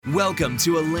Welcome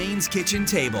to Elaine's Kitchen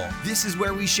Table. This is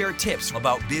where we share tips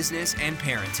about business and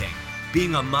parenting.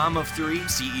 Being a mom of three,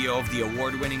 CEO of the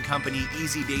award-winning company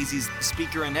Easy Daisy's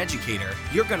speaker and educator,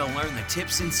 you're going to learn the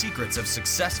tips and secrets of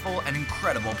successful and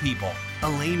incredible people.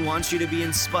 Elaine wants you to be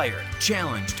inspired,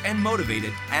 challenged, and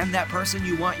motivated, and that person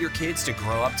you want your kids to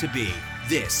grow up to be.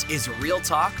 This is Real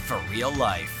Talk for Real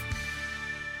Life.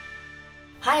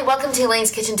 Hi, welcome to Elaine's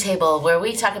Kitchen Table, where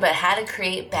we talk about how to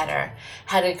create better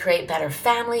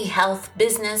family, health,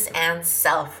 business, and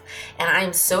self. And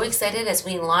I'm so excited as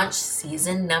we launch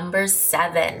season number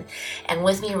 7. And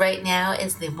with me right now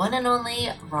is the one and only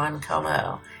Ron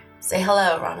Como. Say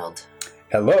hello, Ronald.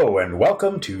 Hello, and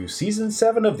welcome to season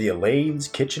 7 of the Elaine's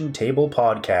Kitchen Table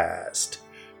podcast.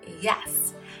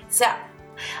 Yes. So,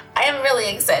 I am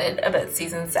really excited about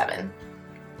season 7.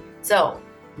 So,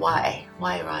 why,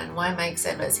 Ron? Why am I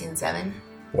excited about season 7?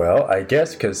 Well, I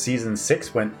guess because season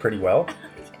 6 went pretty well.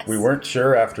 Yes. We weren't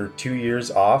sure after 2 years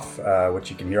off,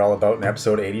 which you can hear all about in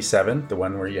episode 87, the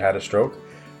one where you had a stroke,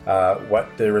 what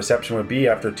the reception would be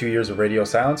after 2 years of radio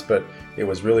silence, but it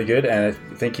was really good, and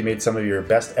I think you made some of your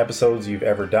best episodes you've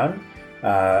ever done,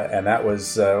 and that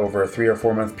was over a 3 or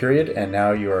 4 month period, and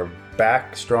now you are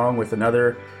back strong with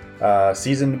another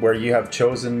season where you have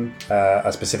chosen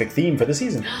a specific theme for the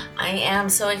season. I am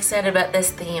so excited about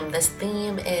this theme. This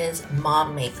theme is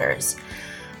mom makers.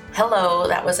 Hello,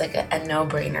 that was like a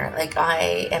no-brainer. Like,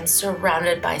 I am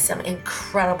surrounded by some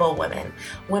incredible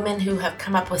women who have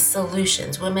come up with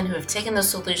solutions, women who have taken those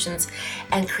solutions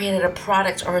and created a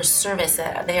product or a service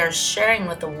that they are sharing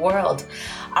with the world.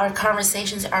 Our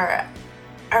conversations are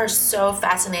so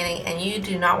fascinating, and you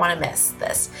do not want to miss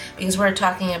this, because we're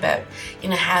talking about,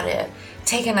 how to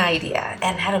take an idea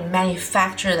and how to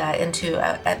manufacture that into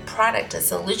a product, a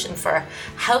solution for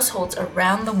households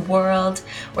around the world.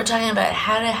 We're talking about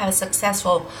how to have a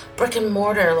successful brick and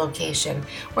mortar location.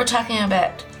 We're talking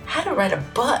about how to write a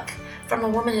book from a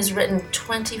woman who's written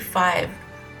 25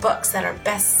 books that are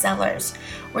bestsellers.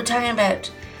 We're talking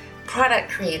about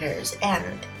product creators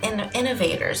and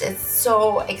innovators. It's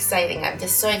so exciting. I'm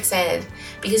just so excited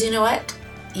because you know what?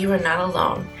 You are not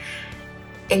alone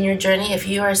in your journey. If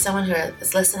you are someone who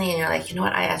is listening and you're like, you know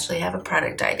what? I actually have a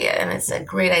product idea and it's a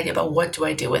great idea, but what do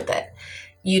I do with it?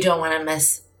 You don't want to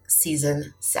miss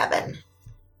season 7.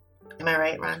 Am I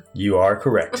right, Ron? You are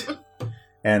correct.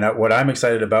 And what I'm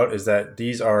excited about is that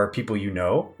these are people you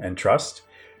know and trust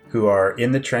who are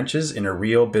in the trenches in a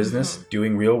real business,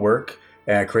 doing real work,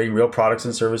 creating real products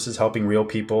and services, helping real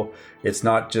people. It's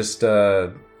not just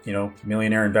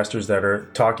millionaire investors that are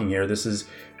talking here. This is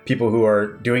people who are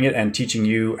doing it and teaching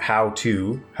you how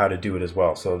to do it as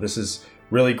well. So this is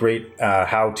really great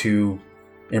how-to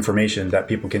information that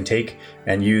people can take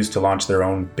and use to launch their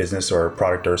own business or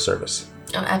product or service.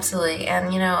 Oh, absolutely.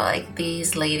 And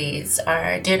these ladies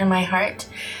are dear to my heart.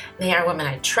 They are women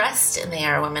I trust, and they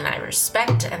are women I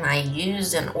respect, and I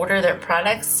use and order their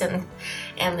products and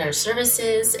their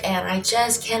services, and I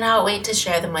just cannot wait to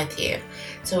share them with you.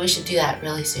 So we should do that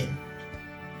really soon.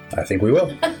 I think we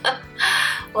will.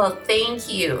 Well,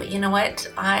 thank you. You know what?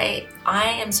 I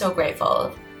am so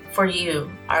grateful for you,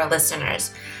 our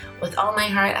listeners. With all my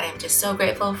heart, I am just so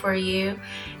grateful for you,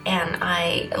 and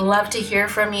I love to hear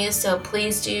from you, so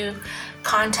please do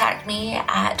contact me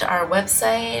at our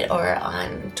website or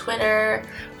on Twitter,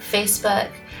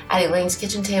 Facebook at Elaine's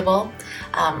Kitchen Table.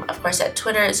 Of course, at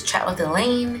Twitter it's Chat with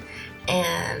Elaine,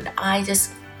 and I'm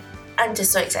just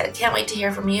so excited. Can't wait to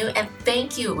hear from you, and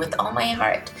thank you with all my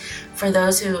heart for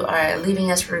those who are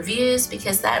leaving us reviews,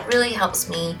 because that really helps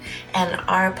me and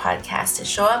our podcast to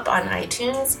show up on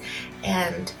iTunes,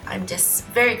 and I'm just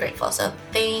very grateful. So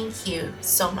thank you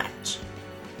so much.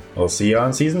 We'll see you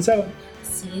on season 7.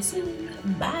 See you soon.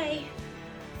 Bye.